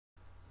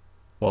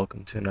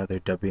Welcome to another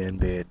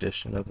WNBA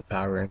edition of the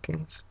Power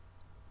Rankings.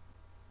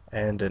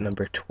 And at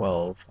number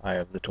 12, I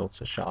have the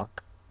Tulsa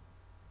Shock,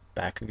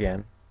 back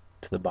again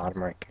to the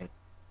bottom ranking.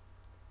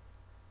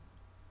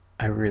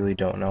 I really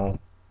don't know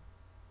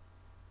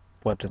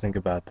what to think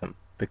about them,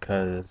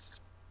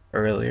 because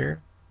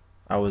earlier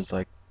I was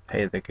like,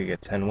 hey, they could get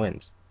 10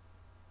 wins.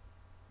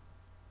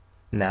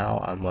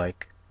 Now I'm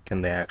like,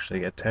 can they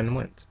actually get 10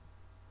 wins?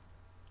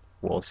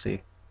 We'll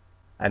see.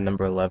 At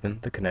number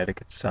 11, the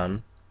Connecticut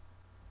Sun.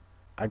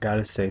 I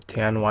gotta say,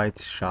 Tan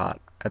White's shot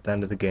at the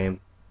end of the game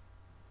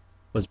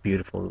was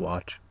beautiful to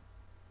watch.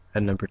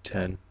 At number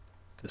 10,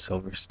 the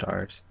Silver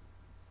Stars.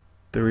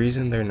 The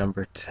reason they're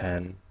number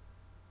 10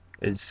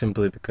 is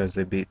simply because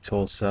they beat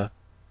Tulsa,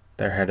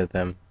 they're ahead of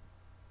them,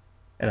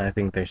 and I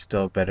think they're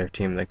still a better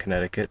team than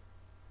Connecticut.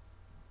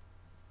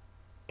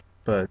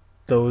 But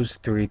those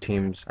three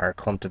teams are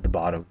clumped at the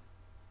bottom.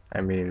 I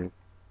mean,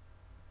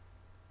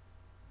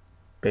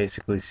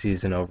 basically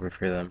season over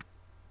for them.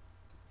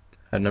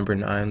 At number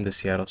 9, the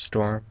Seattle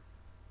Storm.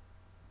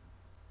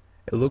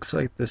 It looks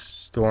like this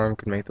Storm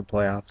could make the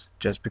playoffs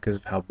just because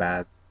of how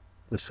bad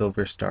the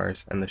Silver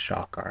Stars and the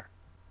Shock are.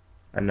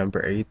 At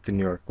number 8, the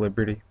New York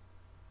Liberty.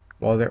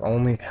 While they're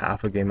only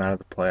half a game out of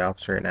the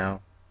playoffs right now,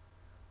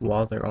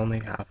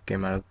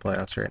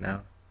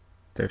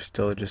 there's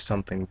still just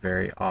something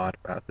very odd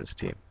about this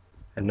team.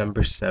 At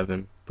number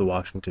 7, the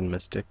Washington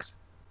Mystics.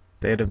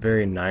 They had a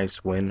very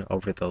nice win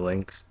over the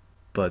Lynx,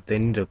 but they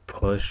need to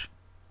push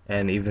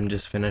and even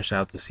just finish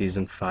out the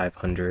season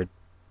 500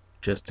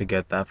 just to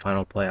get that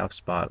final playoff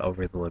spot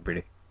over the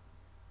Liberty.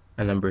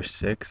 At number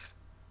 6,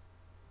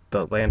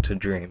 the Atlanta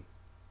Dream.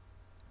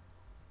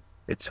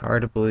 It's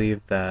hard to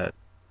believe that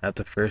at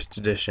the first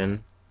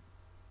edition,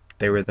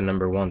 they were the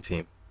number 1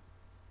 team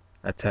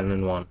at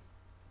 10-1.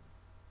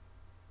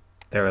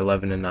 They're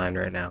 11-9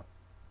 right now.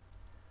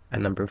 At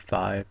number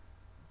 5,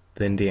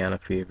 the Indiana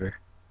Fever.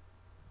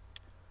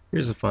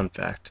 Here's a fun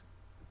fact.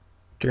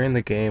 During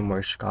the game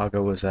where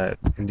Chicago was at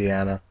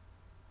Indiana,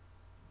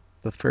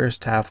 the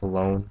first half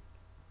alone,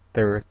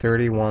 there were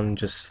 31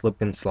 just slip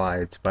and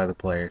slides by the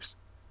players.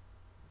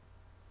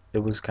 It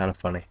was kind of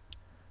funny.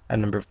 At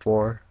number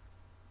 4,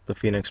 the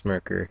Phoenix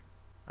Mercury.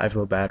 I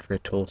feel bad for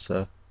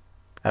Tulsa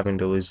having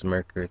to lose the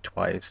Mercury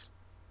twice.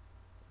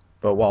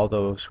 But while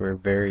those were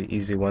very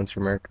easy wins for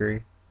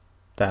Mercury,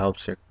 that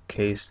helps their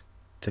case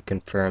to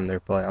confirm their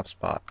playoff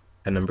spot.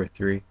 At number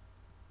 3,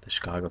 the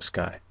Chicago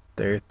Sky.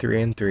 They're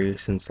 3-3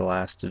 since the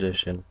last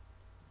edition,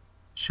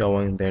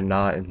 showing they're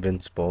not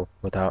invincible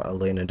without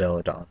Elena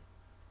Delle Donne.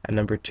 At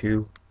number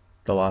 2,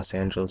 the Los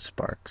Angeles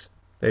Sparks.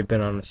 They've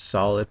been on a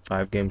solid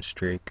 5-game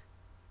streak,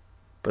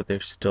 but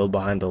they're still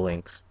behind the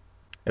Lynx.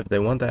 If they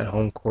want that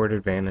home court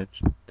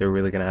advantage, they're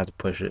really going to have to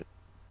push it.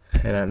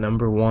 And at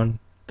number 1,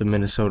 the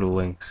Minnesota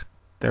Lynx.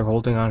 They're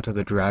holding on to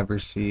the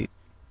driver's seat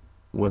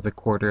with a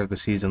quarter of the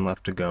season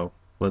left to go.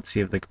 Let's see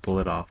if they can pull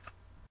it off.